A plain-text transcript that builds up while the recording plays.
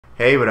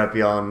Hey, what up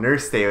y'all?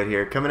 Nurse David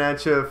here, coming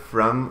at you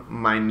from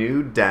my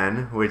new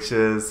den, which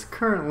is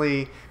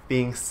currently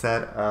being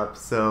set up,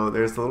 so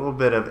there's a little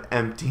bit of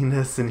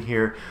emptiness in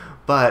here,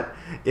 but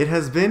it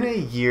has been a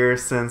year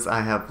since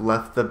I have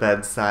left the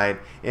bedside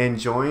and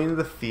joined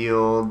the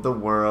field, the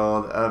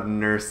world of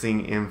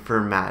nursing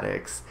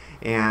informatics,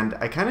 and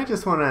I kind of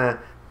just want to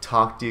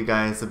talk to you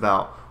guys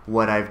about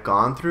what I've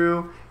gone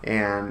through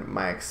and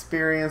my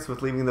experience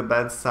with leaving the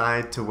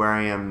bedside to where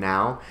I am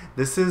now.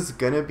 This is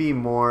gonna be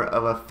more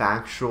of a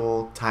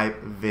factual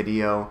type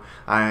video.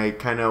 I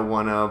kind of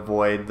want to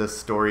avoid the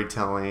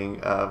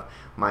storytelling of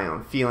my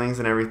own feelings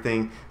and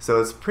everything,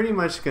 so it's pretty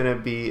much gonna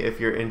be if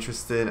you're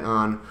interested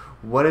on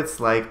what it's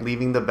like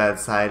leaving the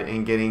bedside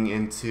and getting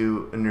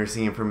into a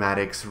nursing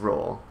informatics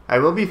role. I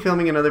will be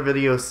filming another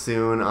video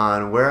soon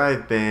on where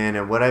I've been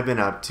and what I've been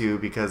up to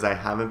because I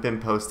haven't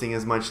been posting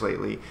as much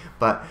lately,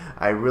 but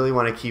I really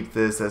want to keep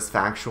this as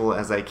factual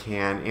as I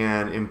can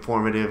and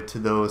informative to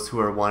those who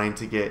are wanting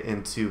to get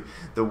into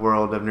the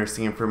world of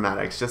nursing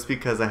informatics, just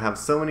because I have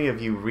so many of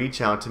you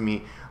reach out to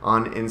me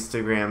on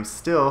Instagram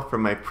still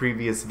from my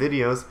previous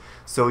videos.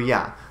 So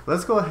yeah,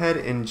 let's go ahead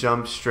and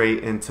jump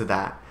straight into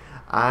that.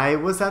 I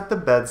was at the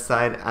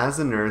bedside as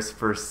a nurse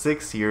for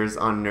 6 years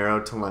on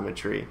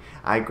neurotelemetry.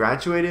 I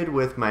graduated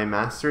with my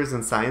master's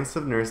in science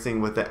of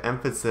nursing with an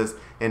emphasis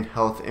in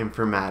health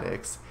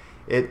informatics.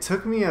 It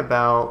took me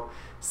about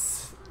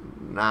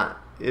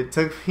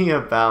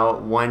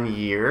 1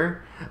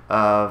 year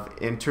of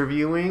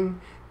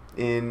interviewing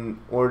in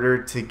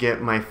order to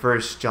get my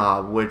first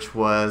job, which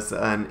was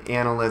an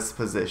analyst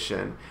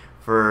position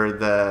for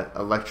the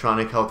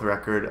electronic health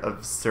record of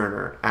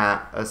Cerner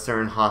at a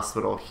Cerner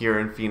hospital here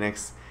in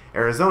Phoenix,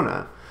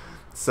 Arizona.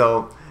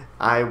 So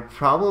I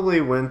probably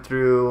went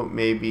through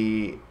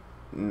maybe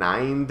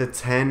 9 to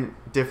 10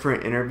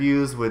 different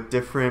interviews with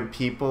different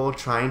people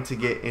trying to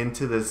get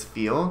into this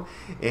field,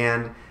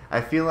 and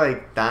I feel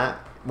like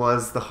that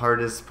was the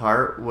hardest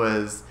part,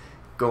 was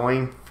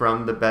going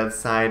from the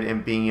bedside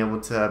and being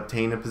able to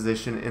obtain a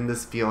position in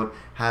this field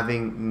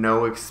having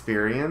no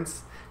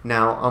experience.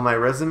 Now, on my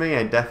resume,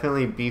 I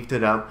definitely beefed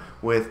it up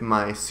with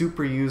my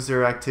super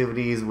user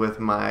activities, with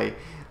my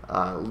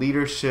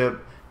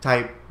leadership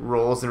type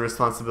roles and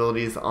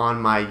responsibilities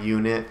on my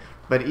unit.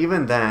 But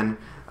even then,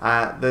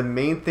 the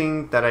main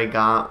thing that I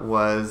got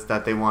was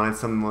that they wanted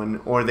someone,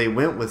 or they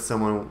went with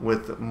someone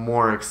with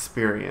more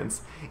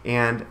experience.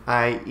 And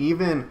I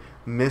even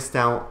missed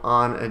out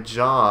on a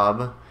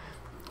job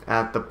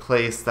at the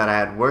place that I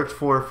had worked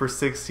for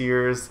 6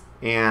 years,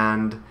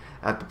 and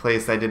at the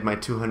place I did my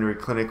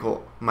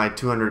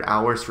 200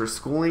 hours for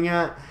schooling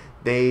at.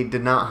 They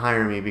did not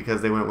hire me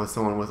because they went with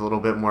someone with a little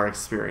bit more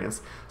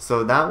experience.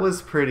 So that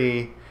was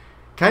pretty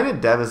kind of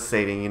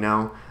devastating, you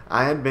know.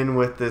 I had been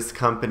with this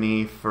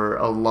company for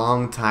a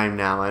long time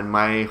now, and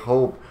my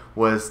hope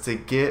was to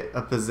get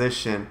a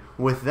position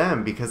with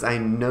them because I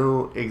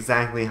know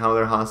exactly how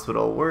their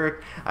hospital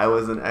worked. I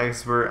was an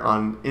expert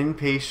on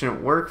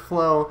inpatient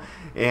workflow,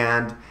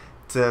 and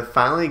to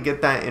finally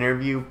get that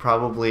interview,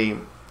 probably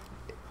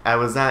I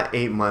was at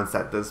 8 months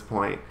at this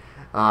point.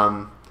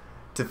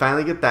 To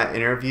finally get that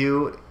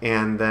interview,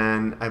 and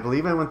then I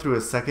believe I went through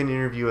a second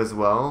interview as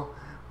well,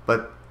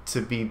 but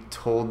to be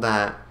told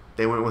that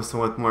they went with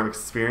someone with more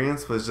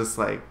experience was just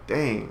like,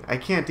 dang, I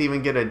can't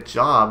even get a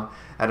job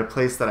at a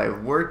place that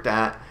I've worked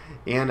at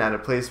and at a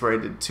place where I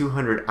did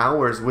 200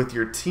 hours with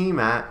your team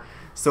at,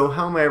 so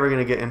how am I ever going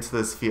to get into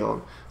this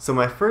field? So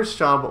my first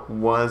job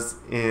was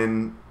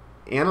in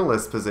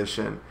analyst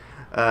position.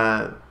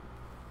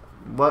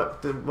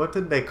 What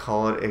did they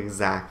call it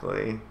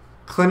exactly?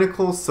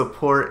 Clinical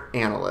support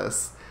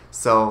analyst.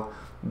 So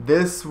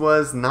this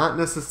was not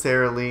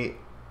necessarily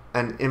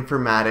an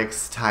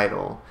informatics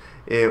title.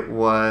 It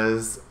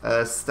was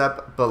a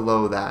step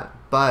below that,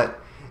 but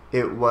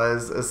it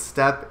was a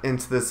step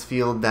into this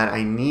field that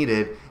I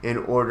needed in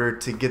order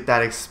to get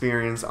that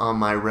experience on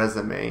my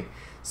resume.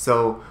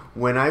 So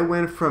when I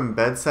went from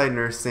bedside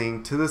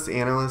nursing to this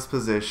analyst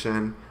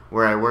position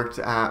where I worked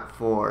at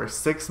for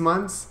 6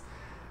 months,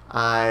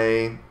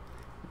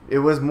 it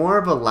was more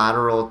of a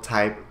lateral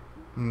type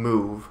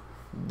move.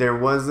 There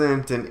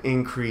wasn't an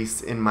increase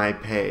in my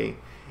pay,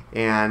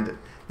 and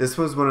this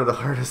was one of the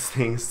hardest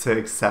things to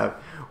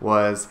accept,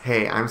 was,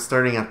 hey, I'm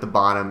starting at the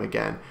bottom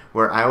again,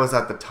 where I was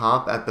at the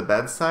top at the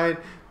bedside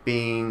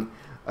being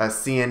a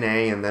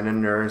CNA and then a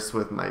nurse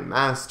with my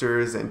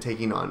master's and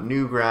taking on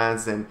new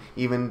grads and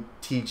even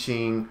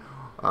teaching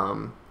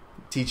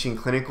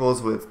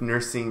clinicals with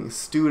nursing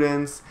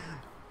students.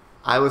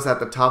 I was at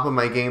the top of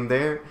my game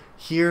there.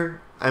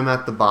 Here, I'm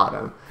at the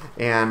bottom.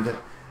 And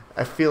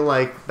I feel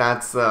like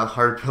that's a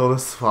hard pill to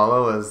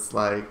swallow, is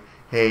like,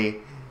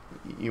 hey,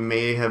 you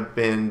may have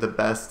been the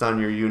best on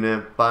your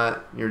unit,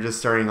 but you're just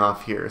starting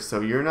off here. So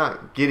you're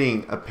not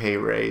getting a pay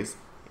raise.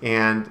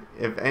 And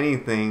if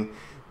anything,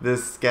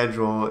 this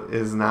schedule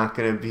is not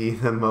going to be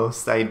the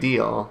most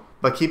ideal.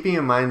 But keeping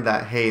in mind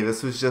that, hey,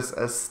 this was just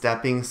a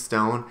stepping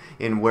stone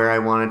in where I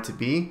wanted to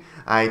be,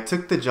 I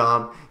took the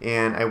job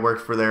and I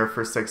worked there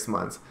for 6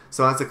 months.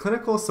 So as a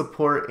clinical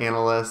support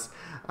analyst,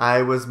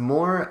 I was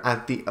more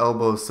at the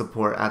elbow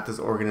support at this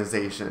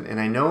organization. And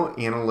I know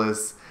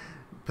analyst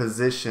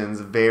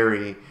positions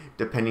vary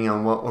depending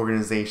on what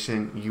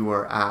organization you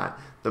are at.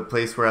 The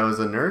place where I was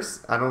a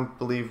nurse, I don't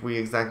believe we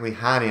exactly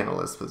had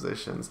analyst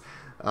positions.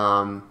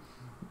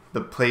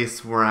 The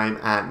place where I'm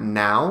at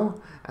now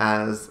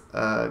as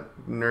a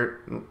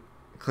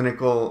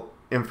clinical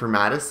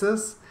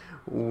informaticist,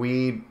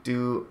 we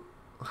do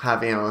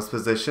have analyst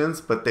positions,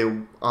 but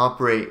they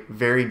operate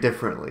very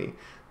differently.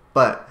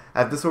 But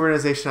at this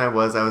organization I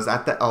was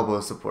at the elbow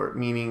support,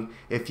 meaning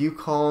if you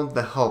called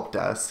the help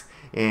desk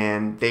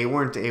and they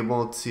weren't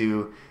able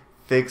to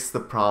fix the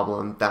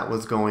problem that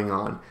was going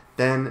on,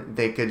 then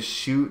they could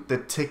shoot the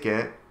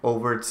ticket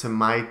over to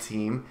my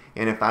team,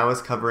 and if I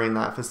was covering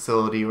that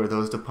facility or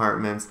those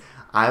departments,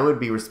 I would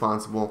be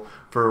responsible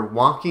for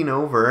walking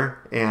over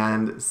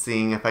and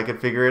seeing if I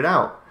could figure it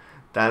out.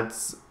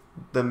 That's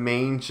the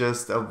main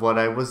gist of what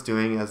I was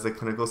doing as a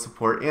clinical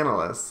support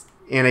analyst.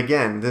 And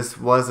again, this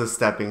was a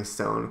stepping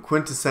stone.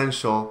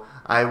 Quintessential,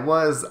 I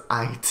was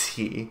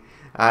IT.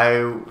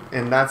 And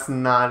that's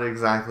not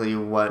exactly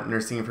what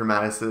nursing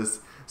informaticists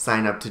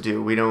sign up to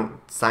do. We don't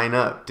sign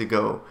up to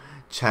go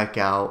check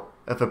out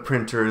if a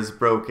printer is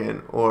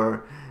broken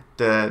or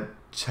to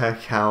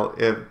check out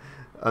if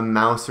a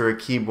mouse or a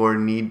keyboard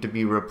need to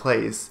be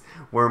replaced.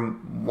 We're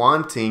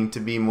wanting to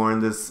be more in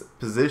this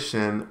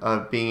position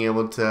of being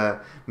able to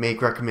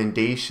make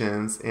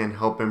recommendations and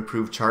help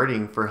improve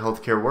charting for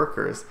healthcare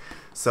workers.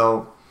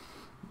 So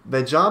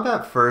the job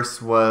at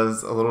first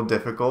was a little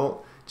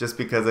difficult just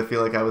because I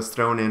feel like I was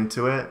thrown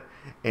into it,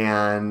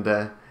 and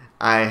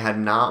I had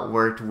not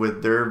worked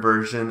with their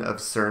version of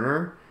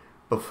Cerner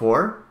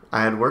before.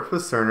 I had worked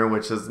with Cerner,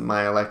 which is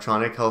my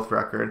electronic health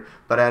record,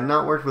 but I had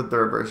not worked with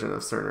their version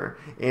of Cerner.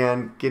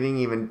 And getting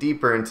even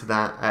deeper into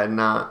that, I had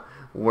not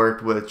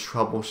worked with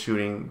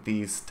troubleshooting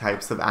these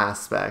types of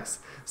aspects.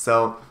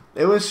 So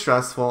it was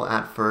stressful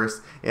at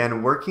first,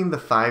 and working the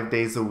 5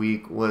 days a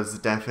week was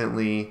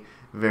definitely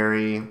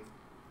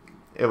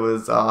it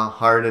was a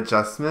hard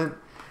adjustment,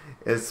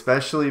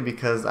 especially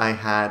because I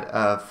had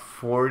a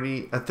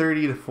 30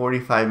 to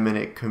 45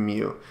 minute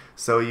commute.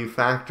 So you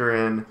factor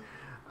in,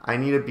 I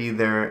need to be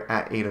there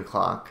at 8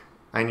 o'clock.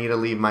 I need to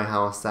leave my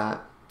house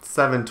at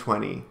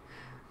 7:20.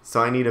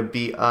 So I need to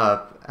be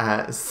up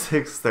at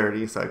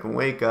 6:30 so I can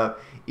wake up,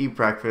 eat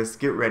breakfast,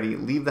 get ready,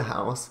 leave the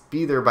house,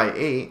 be there by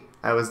 8.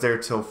 I was there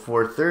till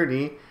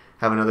 4:30,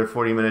 have another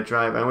 40-minute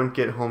drive. I wouldn't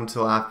get home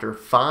till after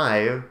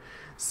 5.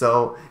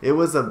 So it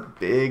was a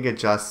big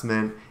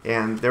adjustment,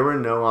 and there were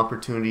no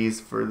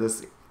opportunities for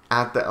this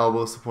at the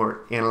elbow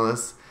support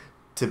analyst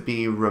to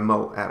be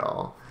remote at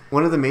all.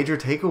 One of the major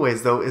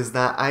takeaways, though, is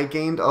that I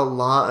gained a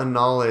lot of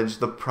knowledge,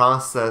 the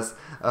process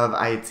of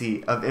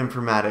IT, of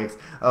informatics,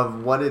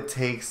 of what it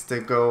takes to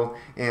go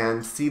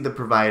and see the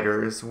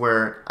providers,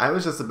 where I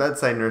was just a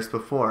bedside nurse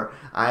before.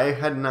 I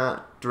had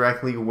not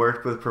directly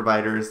worked with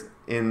providers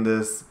in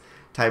this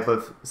type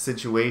of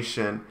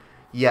situation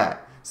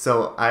yet.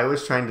 So I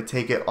was trying to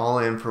take it all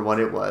in for what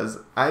it was.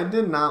 I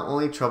did not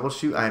only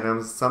troubleshoot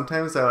items.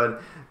 Sometimes I would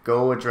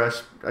go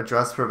address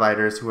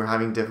providers who were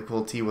having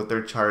difficulty with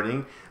their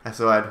charting.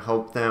 So I'd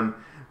help them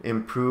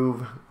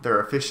improve their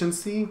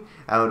efficiency.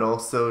 I would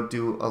also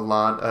do a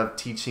lot of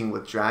teaching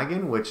with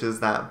Dragon, which is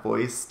that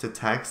voice to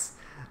text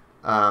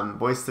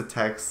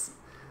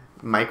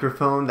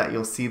microphone that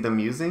you'll see them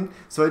using.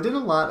 So I did a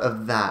lot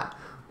of that.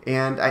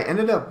 And I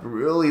ended up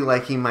really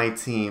liking my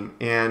team.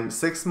 And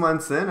 6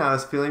 months in, I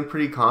was feeling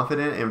pretty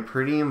confident and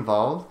pretty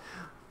involved.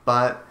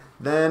 But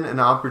then an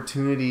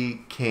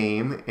opportunity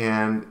came,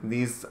 and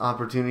these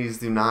opportunities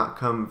do not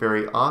come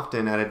very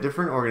often at a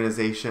different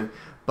organization,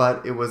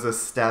 but it was a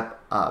step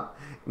up.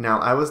 Now,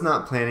 I was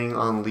not planning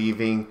on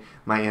leaving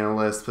my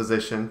analyst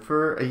position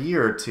for a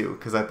year or two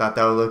because I thought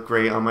that would look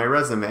great on my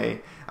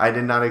resume. I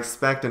did not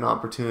expect an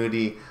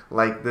opportunity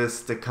like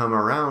this to come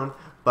around,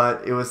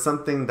 but it was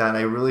something that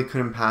I really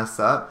couldn't pass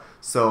up.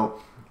 So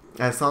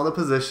I saw the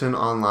position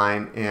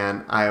online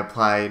and I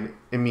applied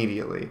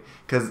immediately,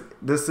 because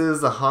this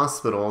is a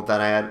hospital that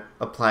I had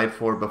applied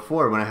for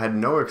before when I had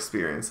no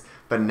experience,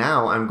 but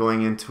now I'm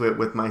going into it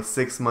with my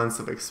 6 months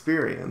of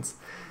experience.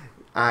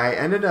 I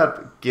ended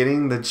up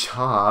getting the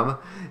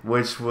job,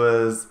 which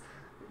was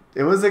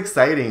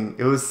exciting.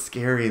 It was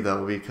scary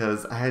though,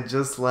 because I had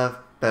just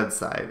left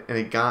bedside and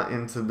it got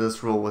into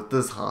this role with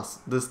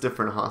this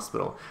different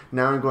hospital.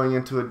 Now I'm going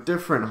into a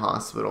different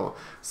hospital,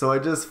 so I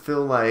just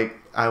feel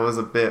like I was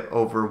a bit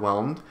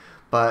overwhelmed,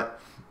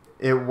 but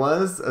it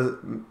was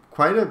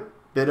quite a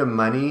bit of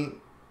money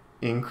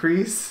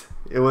increase.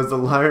 It was a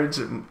large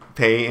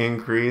pay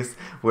increase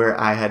where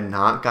I had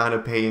not got a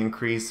pay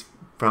increase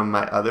from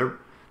my other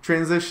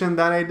transition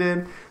that I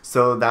did.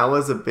 So that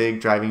was a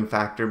big driving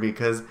factor,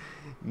 because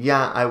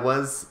yeah, I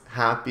was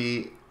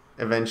happy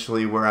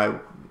eventually where I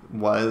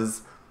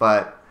was,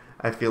 but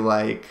I feel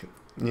like,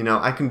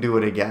 I can do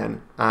it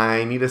again.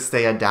 I need to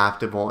stay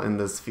adaptable in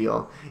this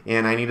field,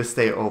 and I need to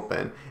stay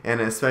open, and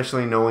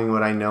especially knowing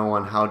what I know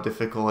on how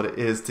difficult it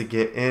is to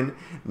get in.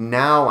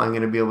 Now I'm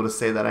going to be able to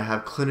say that I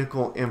have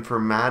clinical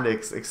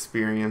informatics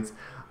experience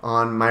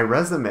on my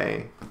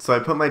resume. So I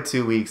put my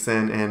 2 weeks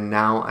in, and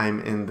now I'm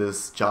in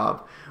this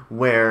job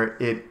where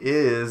it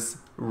is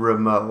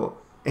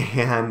remote.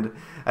 And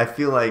I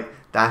feel like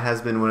that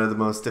has been one of the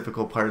most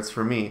difficult parts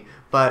for me.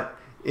 But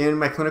in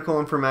my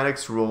clinical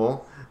informatics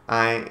role,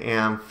 I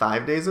am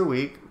 5 days a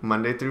week,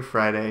 Monday through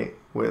Friday,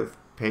 with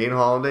paid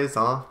holidays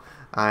off.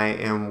 I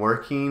am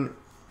working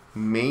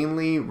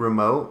mainly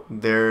remote.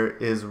 There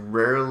is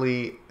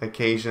rarely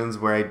occasions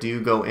where I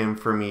do go in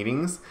for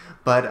meetings,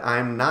 but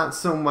I'm not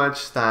so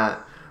much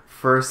that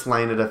first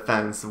line of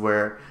defense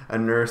where a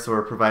nurse or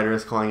a provider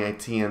is calling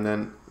IT and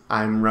then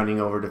I'm running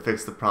over to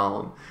fix the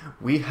problem.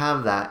 We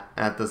have that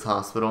at this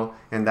hospital,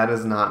 and that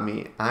is not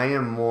me. I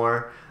am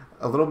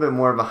a little bit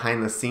more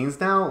behind the scenes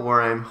now,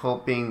 where I'm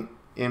helping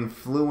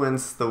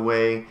influence the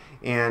way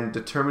and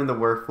determine the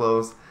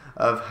workflows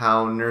of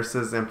how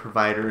nurses and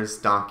providers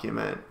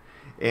document.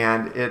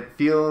 And it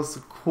feels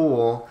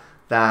cool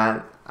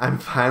that I'm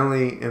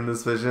finally in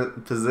this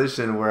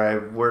position where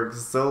I've worked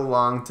so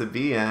long to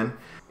be in.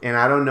 And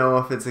I don't know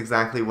if it's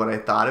exactly what I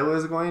thought it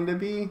was going to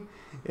be.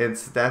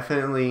 It's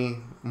definitely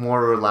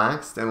more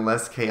relaxed and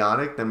less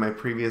chaotic than my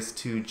previous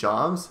 2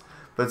 jobs.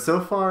 But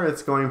so far,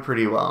 it's going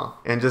pretty well.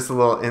 And just a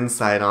little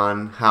insight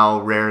on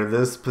how rare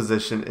this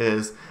position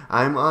is.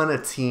 I'm on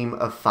a team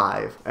of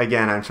 5.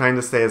 Again, I'm trying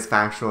to stay as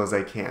factual as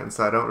I can,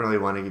 so I don't really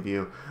want to give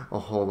you a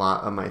whole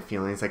lot of my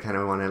feelings. I kind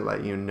of want to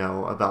let you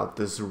know about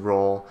this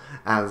role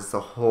as a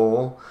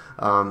whole.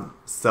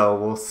 So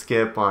we'll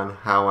skip on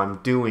how I'm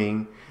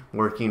doing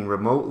working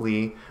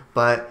remotely,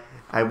 but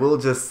I will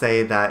just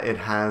say that it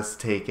has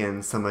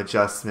taken some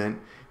adjustment,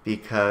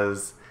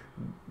 because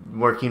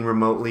working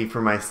remotely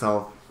for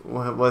myself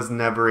was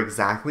never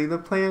exactly the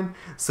plan.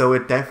 So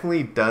it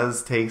definitely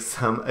does take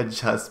some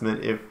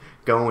adjustment if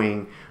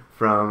going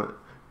from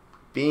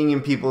being in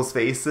people's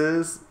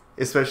faces,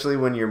 especially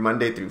when you're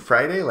Monday through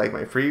Friday, like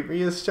my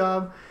previous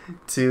job,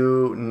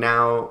 to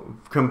now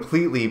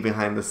completely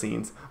behind the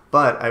scenes.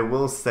 But I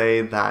will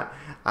say that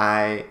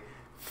I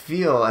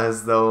feel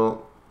as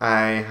though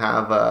I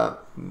have a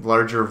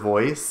larger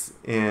voice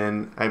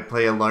and I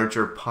play a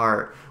larger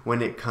part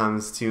when it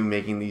comes to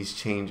making these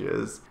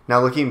changes.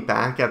 Now, looking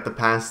back at the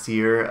past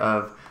year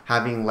of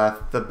having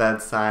left the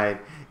bedside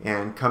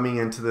and coming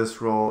into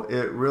this role,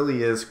 it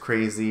really is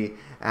crazy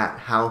at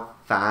how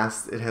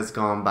fast it has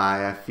gone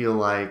by. I feel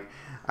like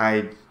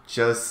I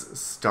just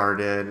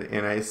started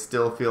and I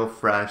still feel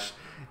fresh,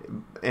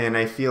 and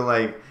I feel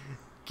like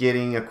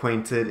getting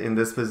acquainted in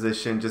this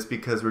position, just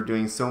because we're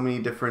doing so many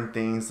different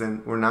things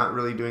and we're not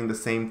really doing the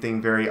same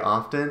thing very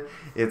often,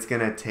 it's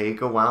going to take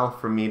a while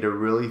for me to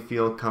really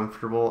feel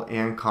comfortable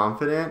and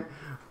confident.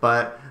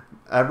 But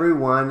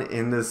everyone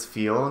in this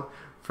field,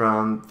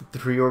 from the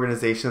 3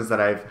 organizations that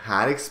I've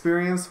had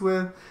experience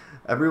with,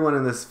 everyone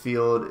in this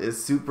field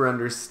is super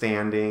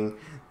understanding.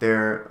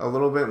 They're a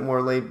little bit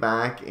more laid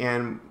back,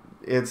 and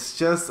it's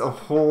just a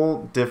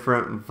whole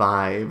different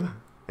vibe.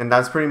 And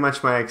that's pretty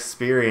much my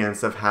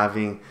experience of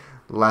having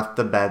left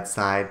the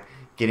bedside,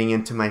 getting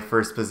into my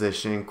first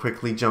position,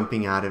 quickly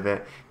jumping out of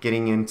it,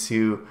 getting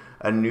into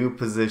a new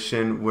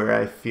position where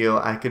I feel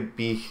I could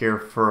be here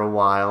for a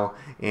while,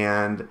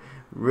 and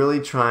really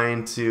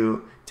trying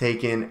to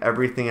take in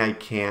everything I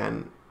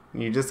can.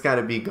 You just got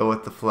to go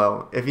with the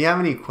flow. If you have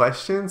any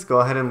questions, go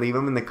ahead and leave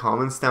them in the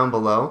comments down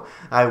below.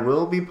 I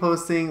will be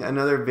posting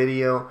another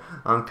video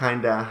on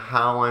kind of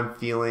how I'm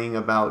feeling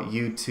about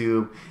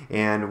YouTube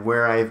and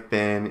where I've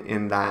been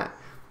in that.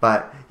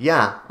 But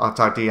yeah, I'll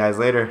talk to you guys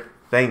later.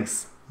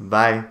 Thanks.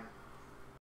 Bye.